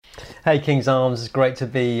Hey King's Arms, it's great to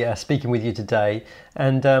be speaking with you today.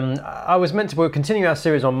 And we're continuing our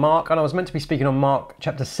series on Mark, and I was meant to be speaking on Mark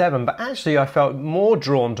chapter 7, but actually I felt more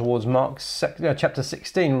drawn towards Mark chapter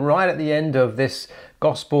 16, right at the end of this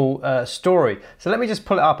gospel story. So let me just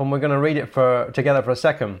pull it up and we're going to read it together for a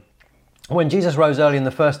second. When Jesus rose early in the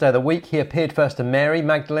first day of the week, he appeared first to Mary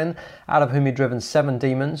Magdalene, out of whom he'd driven 7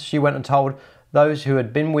 demons. She went and told those who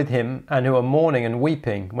had been with him and who were mourning and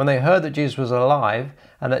weeping. When they heard that Jesus was alive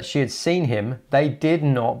and that she had seen him, they did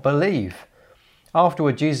not believe.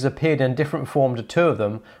 Afterward, Jesus appeared in different form to 2 of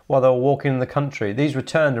them while they were walking in the country. These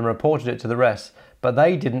returned and reported it to the rest, but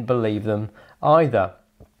they didn't believe them either.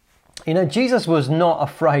 You know, Jesus was not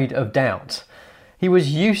afraid of doubt. He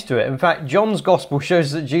was used to it. In fact, John's gospel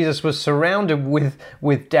shows that Jesus was surrounded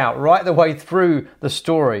with doubt right the way through the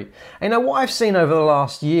story. And you know, what I've seen over the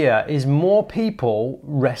last year is more people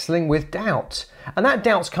wrestling with doubt. And that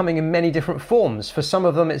doubt's coming in many different forms. For some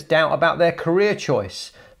of them, it's doubt about their career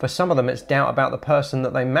choice. For some of them, it's doubt about the person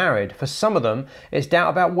that they married. For some of them, it's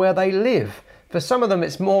doubt about where they live. For some of them,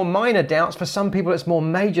 it's more minor doubts. For some people, it's more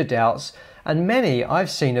major doubts. And many I've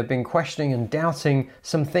seen have been questioning and doubting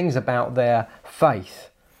some things about their faith.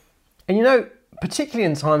 And you know, particularly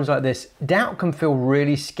in times like this, doubt can feel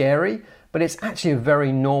really scary, but it's actually a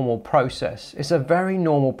very normal process. It's a very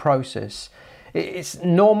normal process. It's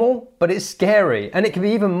normal, but it's scary. And it can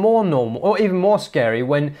be even more normal or even more scary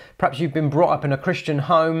when perhaps you've been brought up in a Christian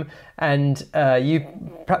home and you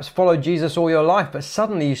perhaps followed Jesus all your life, but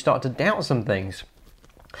suddenly you start to doubt some things.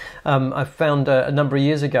 I found a number of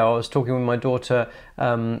years ago, I was talking with my daughter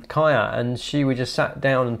Kaya, and we just sat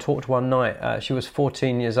down and talked one night. She was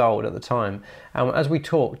 14 years old at the time, and as we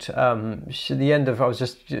talked, at the end of, I was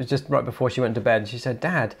just right before she went to bed, and she said,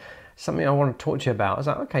 "Dad, something I want to talk to you about." I was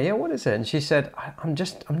like, "Okay, yeah, what is it?" And she said, I'm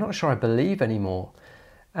not sure I believe anymore."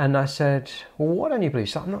 And I said, "Well, what don't you believe?"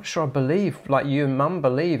 She said, "I'm not sure I believe like you and Mum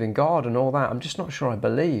believe in God and all that. I'm just not sure I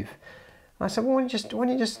believe." I said, "Well, why don't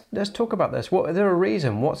you just let's talk about this. Is there a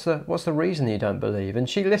reason? What's the reason you don't believe?" And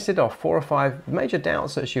she listed off 4 or 5 major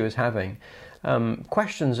doubts that she was having,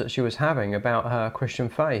 questions that she was having about her Christian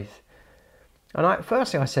faith. And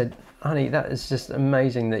firstly I said, "Honey, that is just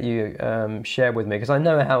amazing that you shared with me," because I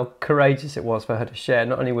know how courageous it was for her to share,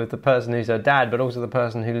 not only with the person who's her dad, but also the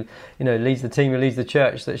person who, you know, leads the team, who leads the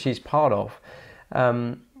church that she's part of.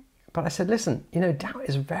 But I said, "Listen, you know, doubt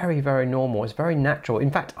is very, very normal. It's very natural. In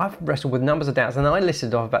fact, I've wrestled with numbers of doubts, and I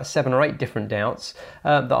listed off about 7 or 8 different doubts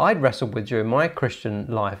that I'd wrestled with during my Christian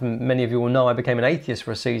life. And many of you will know I became an atheist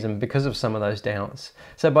for a season because of some of those doubts.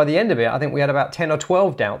 So by the end of it, I think we had about 10 or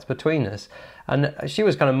 12 doubts between us. And she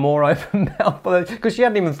was kind of more open-mouthed because she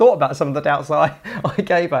hadn't even thought about some of the doubts that I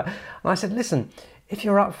gave her. And I said, "Listen, if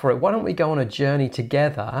you're up for it, why don't we go on a journey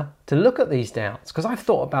together to look at these doubts? Because I've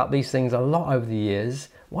thought about these things a lot over the years.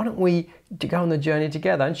 Why don't we go on the journey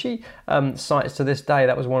together?" And she cites to this day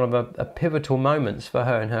that was one of a pivotal moments for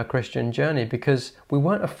her in her Christian journey, because we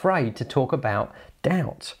weren't afraid to talk about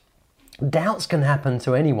doubt. Doubts can happen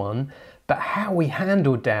to anyone, but how we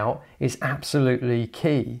handle doubt is absolutely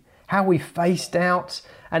key. How we face doubt,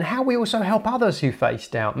 and how we also help others who face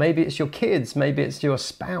doubt. Maybe it's your kids, maybe it's your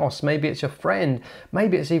spouse, maybe it's your friend,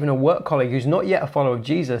 maybe it's even a work colleague who's not yet a follower of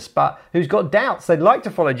Jesus, but who's got doubts. They'd like to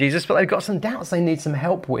follow Jesus, but they've got some doubts they need some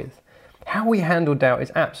help with. How we handle doubt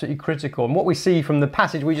is absolutely critical. And what we see from the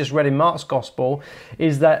passage we just read in Mark's Gospel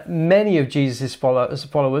is that many of Jesus'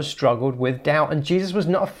 followers struggled with doubt, and Jesus was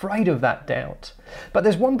not afraid of that doubt. But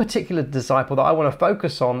there's one particular disciple that I want to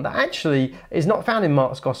focus on that actually is not found in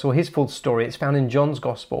Mark's Gospel, his full story. It's found in John's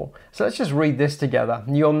Gospel. So let's just read this together.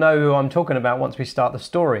 You'll know who I'm talking about once we start the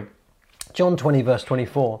story. John 20 verse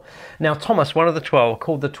 24. "Now Thomas, one of the 12,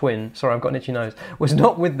 called the twin," sorry, I've got an itchy nose, "was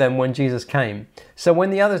not with them when Jesus came. So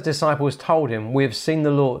when the other disciples told him, 'We have seen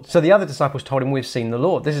the Lord.'" So the other disciples told him, "We've seen the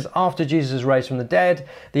Lord." This is after Jesus is raised from the dead.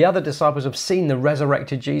 The other disciples have seen the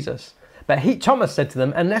resurrected Jesus. But Thomas said to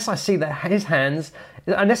them, unless I see in his hands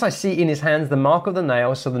the mark of the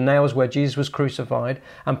nails," so the nails where Jesus was crucified,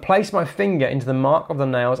 "and place my finger into the mark of the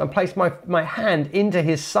nails, and place my hand into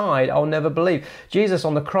his side, I'll never believe." Jesus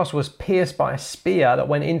on the cross was pierced by a spear that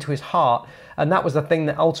went into his heart, and that was the thing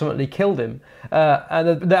that ultimately killed him,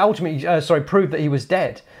 and that ultimately proved that he was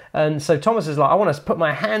dead. And so Thomas is like, "I want to put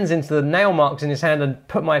my hands into the nail marks in his hand and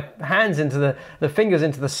put my hands into the fingers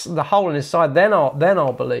into the hole in his side, then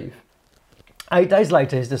I'll believe." 8 days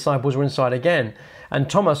later, his disciples were inside again, and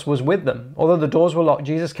Thomas was with them. Although the doors were locked,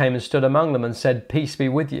 Jesus came and stood among them and said, "Peace be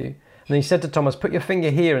with you." And he said to Thomas, "Put your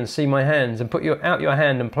finger here and see my hands, and put out your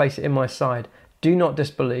hand and place it in my side. Do not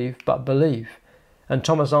disbelieve, but believe." And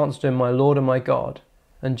Thomas answered him, "My Lord and my God."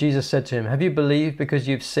 And Jesus said to him, "Have you believed because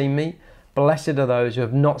you've seen me? Blessed are those who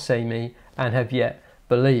have not seen me and have yet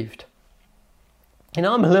believed. You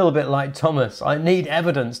know, I'm a little bit like Thomas. I need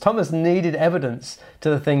evidence. Thomas needed evidence to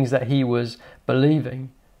the things that he was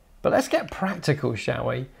believing. But let's get practical, shall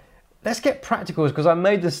we? Let's get practical, because I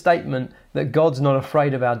made the statement that God's not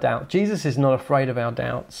afraid of our doubt. Jesus is not afraid of our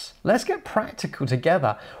doubts. Let's get practical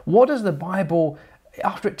together. What does the Bible,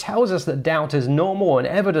 after it tells us that doubt is normal and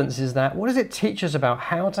evidence is that, what does it teach us about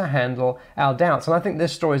how to handle our doubts? And I think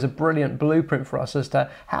this story is a brilliant blueprint for us as to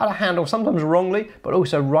how to handle, sometimes wrongly, but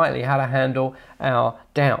also rightly, how to handle our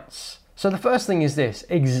doubts. So the first thing is this: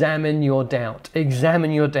 examine your doubt.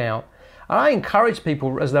 Examine your doubt. And I encourage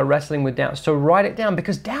people as they're wrestling with doubts to write it down,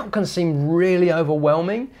 because doubt can seem really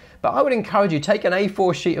overwhelming. But I would encourage you, take an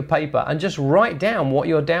A4 sheet of paper and just write down what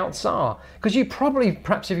your doubts are. Because you probably,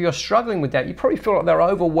 perhaps if you're struggling with doubt, you probably feel like they're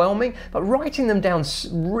overwhelming, but writing them down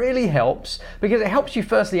really helps, because it helps you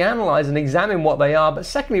firstly analyze and examine what they are, but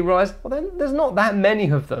secondly realize, well, then there's not that many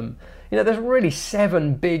of them. You know, there's really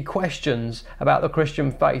 7 big questions about the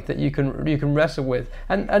Christian faith that you can wrestle with.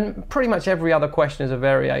 And pretty much every other question is a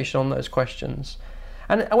variation on those questions.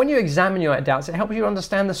 And when you examine your doubts, it helps you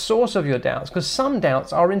understand the source of your doubts, because some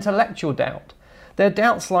doubts are intellectual doubt. They're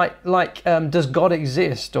doubts like does God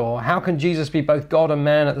exist? Or how can Jesus be both God and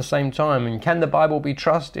man at the same time? And can the Bible be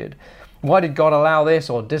trusted? Why did God allow this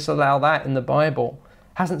or disallow that in the Bible?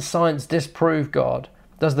 Hasn't science disproved God?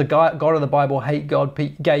 Does the God of the Bible hate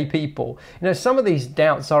gay people? You know, some of these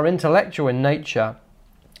doubts are intellectual in nature.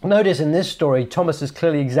 Notice in this story, Thomas has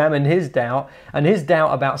clearly examined his doubt, and his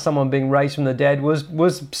doubt about someone being raised from the dead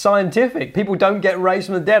was scientific. People don't get raised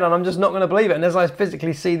from the dead, and I'm just not going to believe it unless I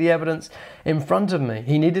physically see the evidence in front of me.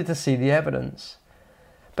 He needed to see the evidence.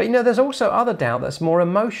 But you know, there's also other doubt that's more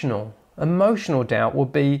emotional. Emotional doubt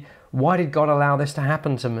would be, why did God allow this to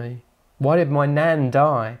happen to me? Why did my nan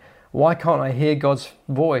die? Why can't I hear God's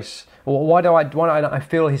voice? Or why don't I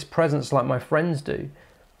feel his presence like my friends do?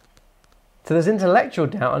 So there's intellectual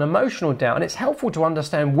doubt and emotional doubt, and it's helpful to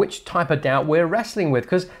understand which type of doubt we're wrestling with,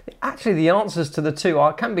 because actually the answers to the two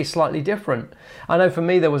can be slightly different. I know for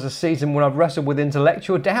me there was a season when I've wrestled with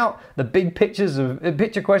intellectual doubt, the big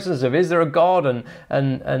picture questions of, is there a God,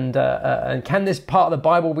 and can this part of the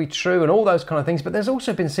Bible be true, and all those kind of things. But there's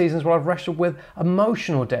also been seasons where I've wrestled with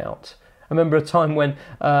emotional doubt. I remember a time when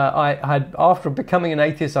I had, after becoming an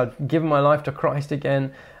atheist, I'd given my life to Christ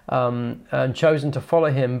again, and chosen to follow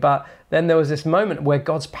him. But then there was this moment where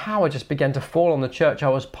God's power just began to fall on the church I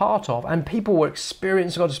was part of, and people were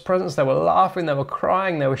experiencing God's presence. They were laughing, they were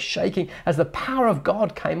crying, they were shaking as the power of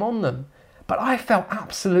God came on them. But I felt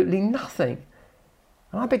absolutely nothing.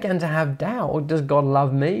 And I began to have doubt. Does God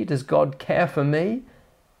love me? Does God care for me?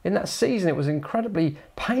 In that season, it was incredibly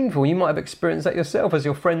painful. You might have experienced that yourself as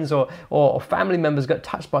your friends or family members got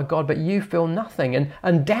touched by God, but you feel nothing.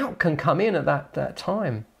 And doubt can come in at that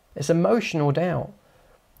time. It's emotional doubt.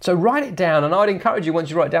 So write it down, and I'd encourage you, once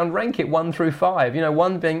you write it down, rank it 1 through 5. You know,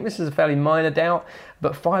 1 being, this is a fairly minor doubt,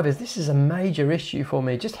 but 5 is, this is a major issue for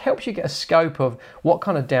me. It just helps you get a scope of what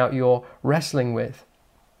kind of doubt you're wrestling with.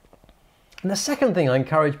 And the second thing I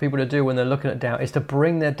encourage people to do when they're looking at doubt is to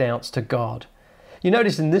bring their doubts to God. You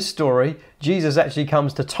notice in this story, Jesus actually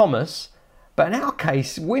comes to Thomas, but in our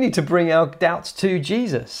case, we need to bring our doubts to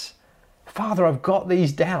Jesus. Father, I've got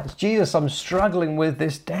these doubts. Jesus, I'm struggling with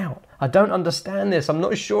this doubt. I don't understand this. I'm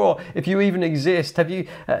not sure if you even exist. Have you,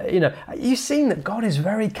 you've seen that God is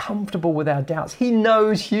very comfortable with our doubts. He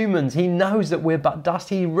knows humans. He knows that we're but dust.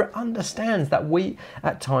 He understands that we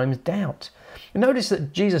at times doubt. Notice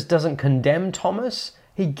that Jesus doesn't condemn Thomas.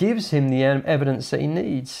 He gives him the evidence that he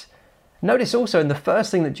needs. Notice also in the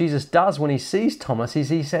first thing that Jesus does when he sees Thomas is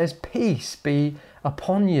he says, peace be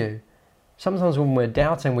upon you. Sometimes when we're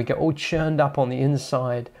doubting, we get all churned up on the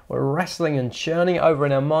inside. We're wrestling and churning it over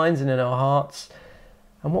in our minds and in our hearts.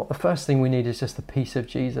 And the first thing we need is just the peace of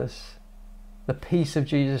Jesus. The peace of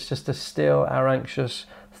Jesus just to still our anxious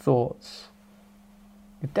thoughts.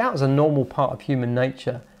 If doubt is a normal part of human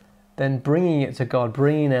nature, then bringing it to God,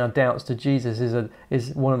 bringing our doubts to Jesus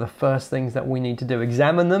is one of the first things that we need to do.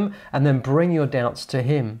 Examine them and then bring your doubts to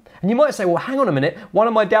him. And you might say, well, hang on a minute. One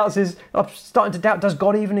of my doubts is I'm starting to doubt, does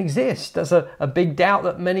God even exist? That's a big doubt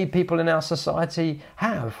that many people in our society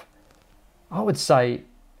have. I would say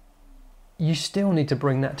you still need to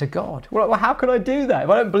bring that to God. Well, how can I do that? If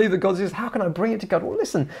I don't believe that God exists, how can I bring it to God? Well,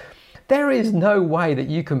 listen, there is no way that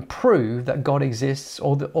you can prove that God exists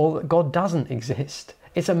or that God doesn't exist.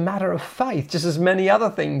 It's a matter of faith, just as many other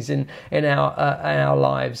things in our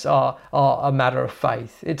lives are a matter of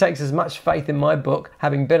faith. It takes as much faith in my book,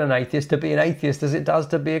 having been an atheist, to be an atheist as it does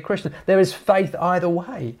to be a Christian. There is faith either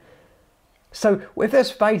way. So if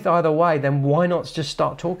there's faith either way, then why not just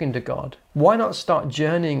start talking to God? Why not start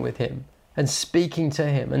journeying with him and speaking to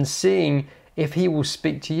him and seeing if he will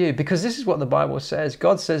speak to you? Because this is what the Bible says.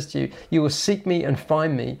 God says to you, you will seek me and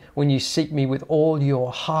find me when you seek me with all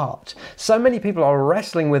your heart. So many people are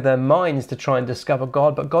wrestling with their minds to try and discover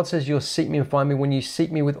God, but God says you'll seek me and find me when you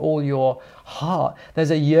seek me with all your heart.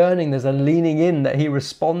 There's a yearning, there's a leaning in that he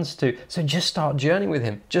responds to. So just start journeying with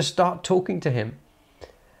him. Just start talking to him.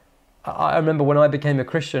 I remember when I became a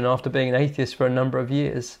Christian after being an atheist for a number of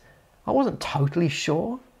years, I wasn't totally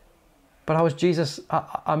sure, but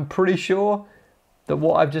I'm pretty sure that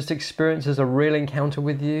what I've just experienced is a real encounter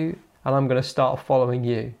with you, and I'm going to start following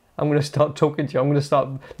you. I'm going to start talking to you. I'm going to start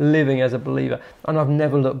living as a believer. And I've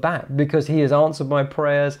never looked back because he has answered my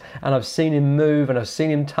prayers, and I've seen him move, and I've seen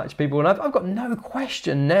him touch people. And I've got no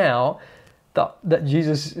question now that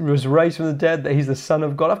Jesus was raised from the dead, that he's the Son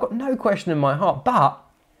of God. I've got no question in my heart. But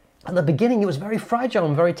at the beginning, it was very fragile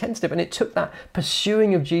and very tentative, and it took that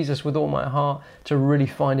pursuing of Jesus with all my heart to really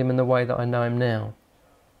find him in the way that I know him now.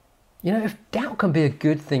 You know, if doubt can be a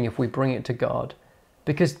good thing if we bring it to God,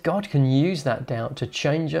 because God can use that doubt to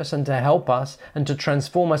change us and to help us and to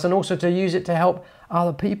transform us, and also to use it to help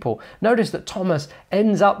other people. Notice that Thomas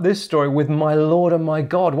ends up this story with my Lord and my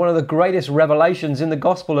God. One of the greatest revelations in the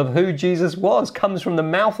gospel of who Jesus was comes from the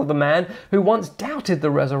mouth of the man who once doubted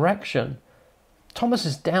the resurrection.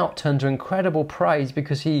 Thomas's doubt turned to incredible praise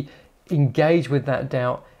because he engaged with that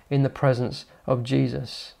doubt in the presence of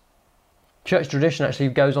Jesus. Church tradition actually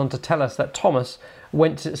goes on to tell us that Thomas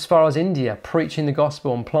went as far as India preaching the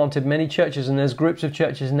gospel and planted many churches, and there's groups of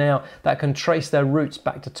churches now that can trace their roots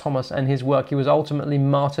back to Thomas and his work. He was ultimately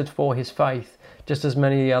martyred for his faith, just as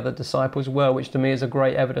many of the other disciples were, which to me is a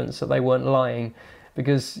great evidence that they weren't lying.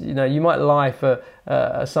 Because you might lie for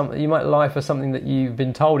something that you've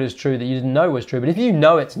been told is true that you didn't know was true. But if you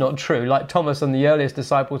know it's not true, like Thomas and the earliest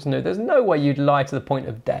disciples knew, there's no way you'd lie to the point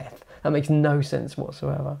of death. That makes no sense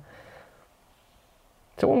whatsoever.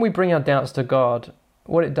 So when we bring our doubts to God,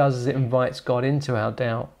 what it does is it invites God into our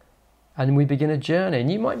doubt, and we begin a journey. And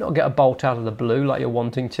you might not get a bolt out of the blue like you're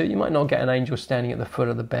wanting to. You might not get an angel standing at the foot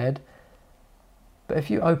of the bed. But if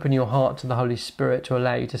you open your heart to the Holy Spirit to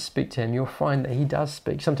allow you to speak to him, you'll find that he does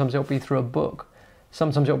speak. Sometimes it'll be through a book.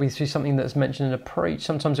 Sometimes it'll be through something that's mentioned in a preach.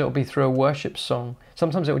 Sometimes it'll be through a worship song.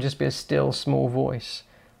 Sometimes it will just be a still, small voice.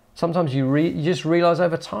 Sometimes you just realize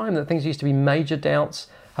over time that things that used to be major doubts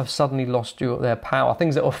have suddenly lost their power.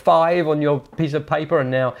 Things that were 5 on your piece of paper are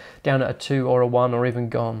now down at a 2 or a 1 or even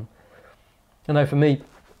gone. I know for me,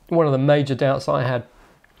 one of the major doubts I had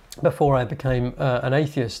before I became an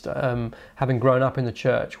atheist, having grown up in the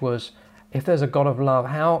church, was if there's a God of love,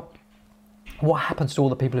 what happens to all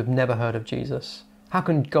the people who've never heard of Jesus? How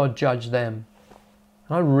can God judge them?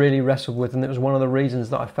 And I really wrestled with it, and it was one of the reasons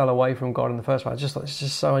that I fell away from God in the first place. I just thought, it's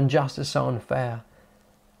just so unjust, it's so unfair.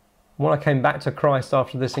 When I came back to Christ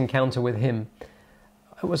after this encounter with him,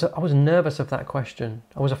 I was nervous of that question.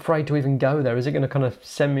 I was afraid to even go there. Is it going to kind of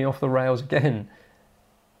send me off the rails again?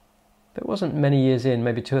 But it wasn't many years in,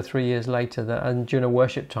 maybe 2 or 3 years later, that and during a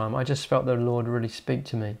worship time, I just felt the Lord really speak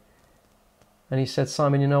to me. And he said,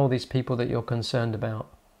 Simon, you know all these people that you're concerned about,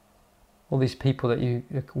 all these people that you're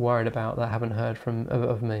worried about that haven't heard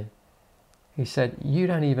of me. He said, you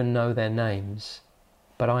don't even know their names,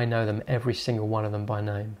 but I know them, every single one of them by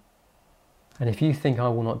name. And if you think I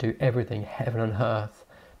will not do everything, heaven and earth,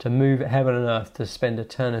 to move heaven and earth to spend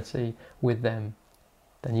eternity with them,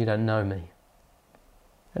 then you don't know me.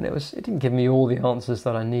 And it didn't give me all the answers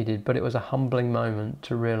that I needed, but it was a humbling moment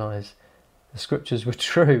to realise the scriptures were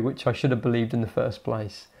true, which I should have believed in the first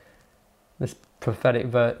place. This prophetic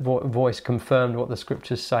voice confirmed what the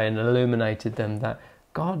scriptures say and illuminated them, that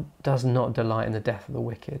God does not delight in the death of the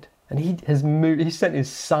wicked. And he sent his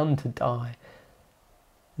son to die.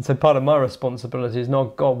 And so part of my responsibility is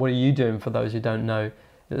not, God, what are you doing for those who don't know,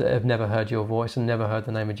 that have never heard your voice and never heard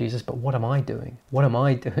the name of Jesus, but what am I doing? What am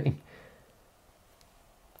I doing?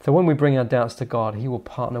 So when we bring our doubts to God, he will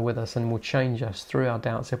partner with us and will change us through our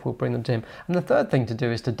doubts if we'll bring them to him. And the third thing to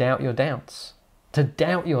do is to doubt your doubts. To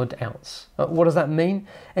doubt your doubts. What does that mean?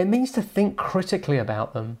 It means to think critically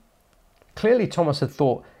about them. Clearly Thomas had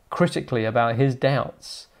thought critically about his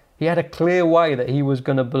doubts. He had a clear way that he was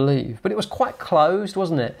going to believe. But it was quite closed,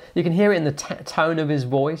 wasn't it? You can hear it in the tone of his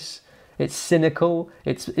voice. It's cynical,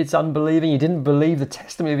 it's unbelieving. He didn't believe the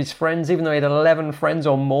testimony of his friends, even though he had 11 friends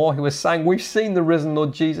or more who were saying, we've seen the risen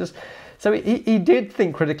Lord Jesus. So he did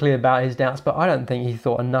think critically about his doubts, but I don't think he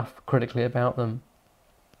thought enough critically about them.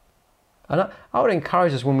 And I would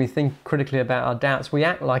encourage us, when we think critically about our doubts, we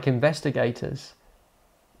act like investigators.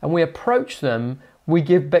 And we approach them we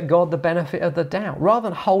give God the benefit of the doubt. Rather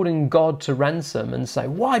than holding God to ransom and say,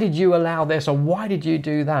 why did you allow this, or why did you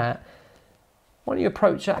do that? Why don't you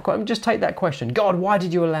approach that question? Just take that question. God, why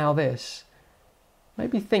did you allow this?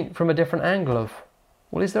 Maybe think from a different angle of,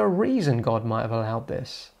 well, is there a reason God might have allowed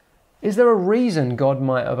this? Is there a reason God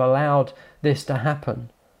might have allowed this to happen?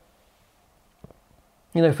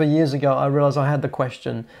 You know, for years ago, I realized I had the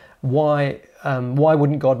question, why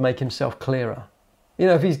wouldn't God make himself clearer? You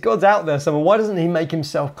know, if God's out there somewhere, why doesn't he make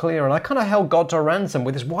himself clearer? And I kind of held God to ransom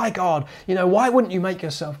with this, why God? You know, why wouldn't you make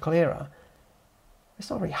yourself clearer? It's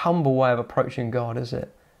not a very humble way of approaching God, is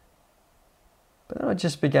it? But then I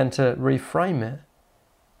just began to reframe it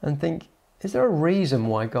and think, is there a reason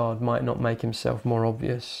why God might not make himself more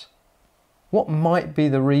obvious? What might be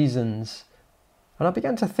the reasons? And I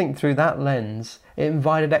began to think through that lens. It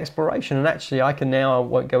invited exploration. And actually, I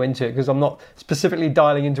won't go into it because I'm not specifically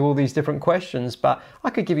dialing into all these different questions, but I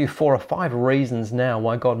could give you 4 or 5 reasons now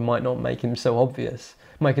why God might not make himself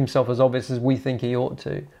as obvious as we think he ought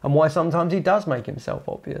to, and why sometimes he does make himself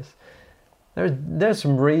obvious. There's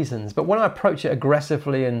some reasons, but when I approach it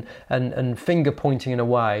aggressively and finger pointing in a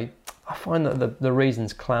way, I find that the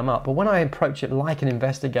reasons clam up. But when I approach it like an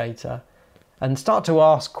investigator and start to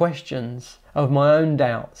ask questions of my own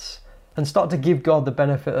doubts and start to give God the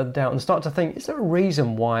benefit of the doubt and start to think, is there a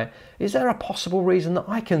reason why? Is there a possible reason that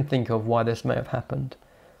I can think of why this may have happened?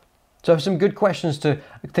 So some good questions to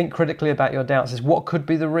think critically about your doubts is, what could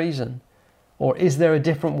be the reason? Or is there a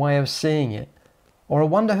different way of seeing it? Or I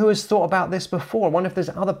wonder who has thought about this before. I wonder if there's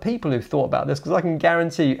other people who've thought about this, because I can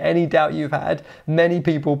guarantee you any doubt you've had, many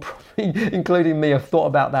people, probably including me, have thought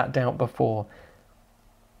about that doubt before.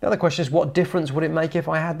 The other question is, what difference would it make if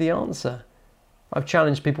I had the answer? I've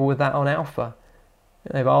challenged people with that on Alpha.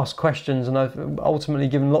 They've asked questions and I've ultimately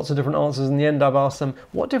given lots of different answers. In the end, I've asked them,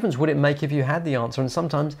 what difference would it make if you had the answer? And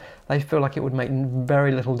sometimes they feel like it would make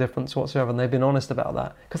very little difference whatsoever. And they've been honest about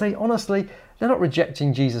that. Because they're not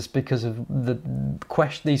rejecting Jesus because of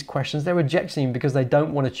these questions. They're rejecting him because they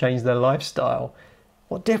don't want to change their lifestyle.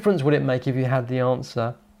 What difference would it make if you had the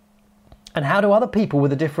answer? And how do other people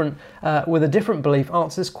with a different belief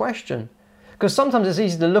answer this question? Because sometimes it's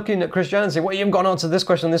easy to look in at Christianity and say, well, you haven't got an answer to this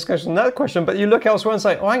question, that question, but you look elsewhere and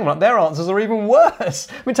say, oh, hang on, their answers are even worse.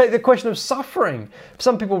 We take the question of suffering.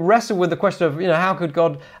 Some people wrestle with the question of, how could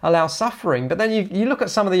God allow suffering? But then you look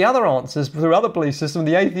at some of the other answers through other belief systems,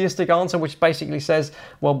 the atheistic answer, which basically says,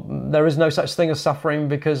 well, there is no such thing as suffering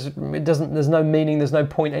because there's no meaning, there's no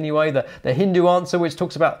point anyway. The Hindu answer, which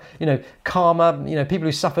talks about, karma, people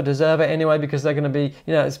who suffer deserve it anyway because they're going to be,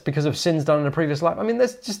 it's because of sins done in a previous life. I mean,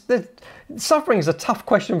 suffering is a tough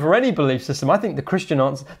question for any belief system. I think the Christian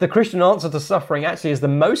answer to suffering actually is the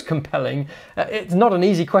most compelling. It's not an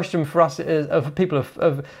easy question for us of people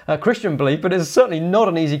of Christian belief, but it's certainly not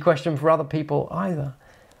an easy question for other people either.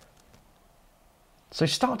 So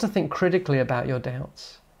start to think critically about your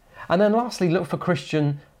doubts. And then lastly, look for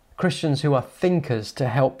Christians who are thinkers to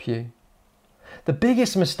help you. The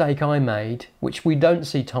biggest mistake I made, which we don't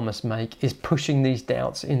see Thomas make, is pushing these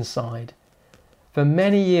doubts inside. For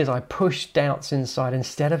many years, I pushed doubts inside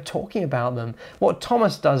instead of talking about them. What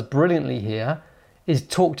Thomas does brilliantly here is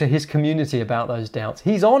talk to his community about those doubts.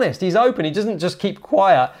 He's honest, he's open, he doesn't just keep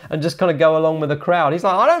quiet and just kind of go along with the crowd. He's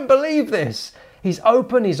like, I don't believe this. He's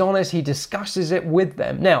open, he's honest, he discusses it with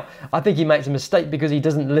them. Now, I think he makes a mistake because he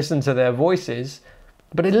doesn't listen to their voices,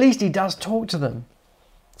 but at least he does talk to them.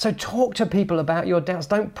 So talk to people about your doubts.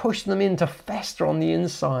 Don't push them in to fester on the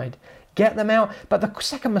inside. Get them out. But the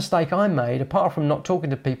second mistake I made, apart from not talking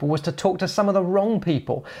to people, was to talk to some of the wrong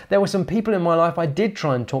people. There were some people in my life I did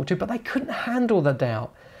try and talk to, but they couldn't handle the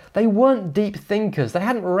doubt. They weren't deep thinkers. They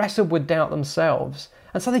hadn't wrestled with doubt themselves.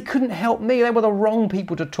 And so they couldn't help me. They were the wrong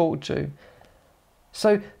people to talk to.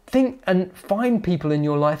 So think and find people in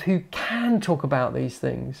your life who can talk about these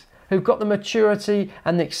things, who've got the maturity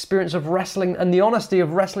and the experience of wrestling and the honesty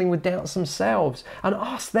of wrestling with doubts themselves, and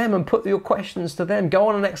ask them and put your questions to them. Go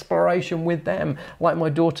on an exploration with them like my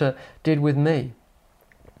daughter did with me.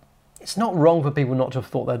 It's not wrong for people not to have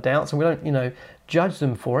thought their doubts, and we don't, judge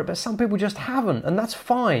them for it, but some people just haven't, and that's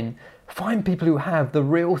fine. Find people who have, the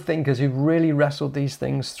real thinkers who've really wrestled these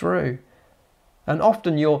things through. And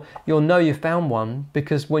often you'll know you found one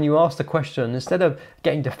because when you ask the question, instead of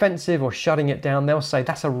getting defensive or shutting it down, they'll say,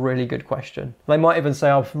 that's a really good question. They might even say,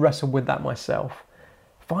 I've wrestled with that myself.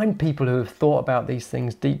 Find people who have thought about these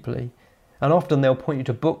things deeply. And often they'll point you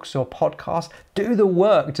to books or podcasts. Do the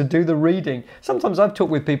work to do the reading. Sometimes I've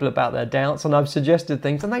talked with people about their doubts and I've suggested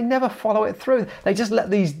things and they never follow it through. They just let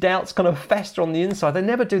these doubts kind of fester on the inside. They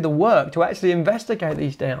never do the work to actually investigate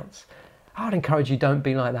these doubts. I'd encourage you, don't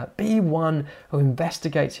be like that. Be one who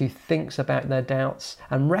investigates, who thinks about their doubts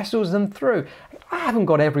and wrestles them through. I haven't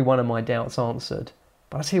got every one of my doubts answered,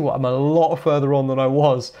 but I tell you what, I'm a lot further on than I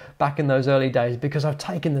was back in those early days because I've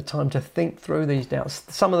taken the time to think through these doubts.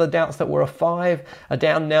 Some of the doubts that were a 5 are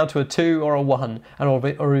down now to a 2 or a 1 or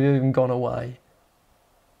have even gone away.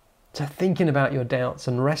 So thinking about your doubts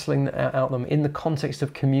and wrestling out them in the context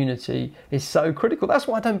of community is so critical. That's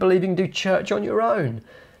why I don't believe you can do church on your own.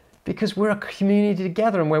 Because we're a community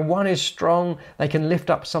together, and when one is strong, they can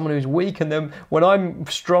lift up someone who's weak, and then when I'm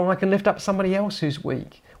strong, I can lift up somebody else who's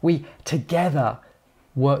weak. We together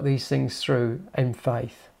work these things through in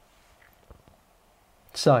faith.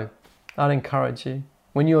 So I'd encourage you,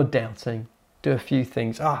 when you're doubting, do a few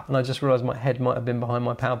things. And I just realised my head might have been behind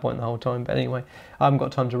my PowerPoint the whole time, but anyway, I haven't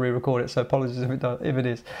got time to re-record it, so apologies if it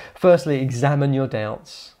is. Firstly, examine your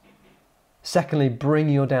doubts. Secondly, bring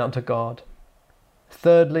your doubt to God.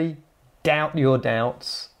 Thirdly, doubt your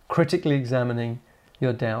doubts, critically examining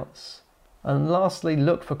your doubts. And lastly,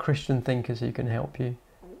 look for Christian thinkers who can help you.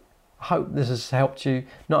 I hope this has helped you,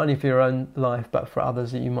 not only for your own life, but for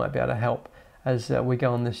others that you might be able to help as we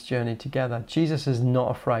go on this journey together. Jesus is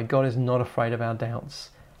not afraid. God is not afraid of our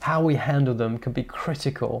doubts. How we handle them can be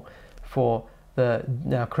critical for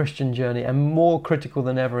our Christian journey, and more critical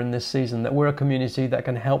than ever in this season, that we're a community that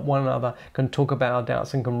can help one another, can talk about our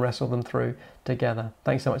doubts and can wrestle them through together.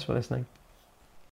 Thanks so much for listening.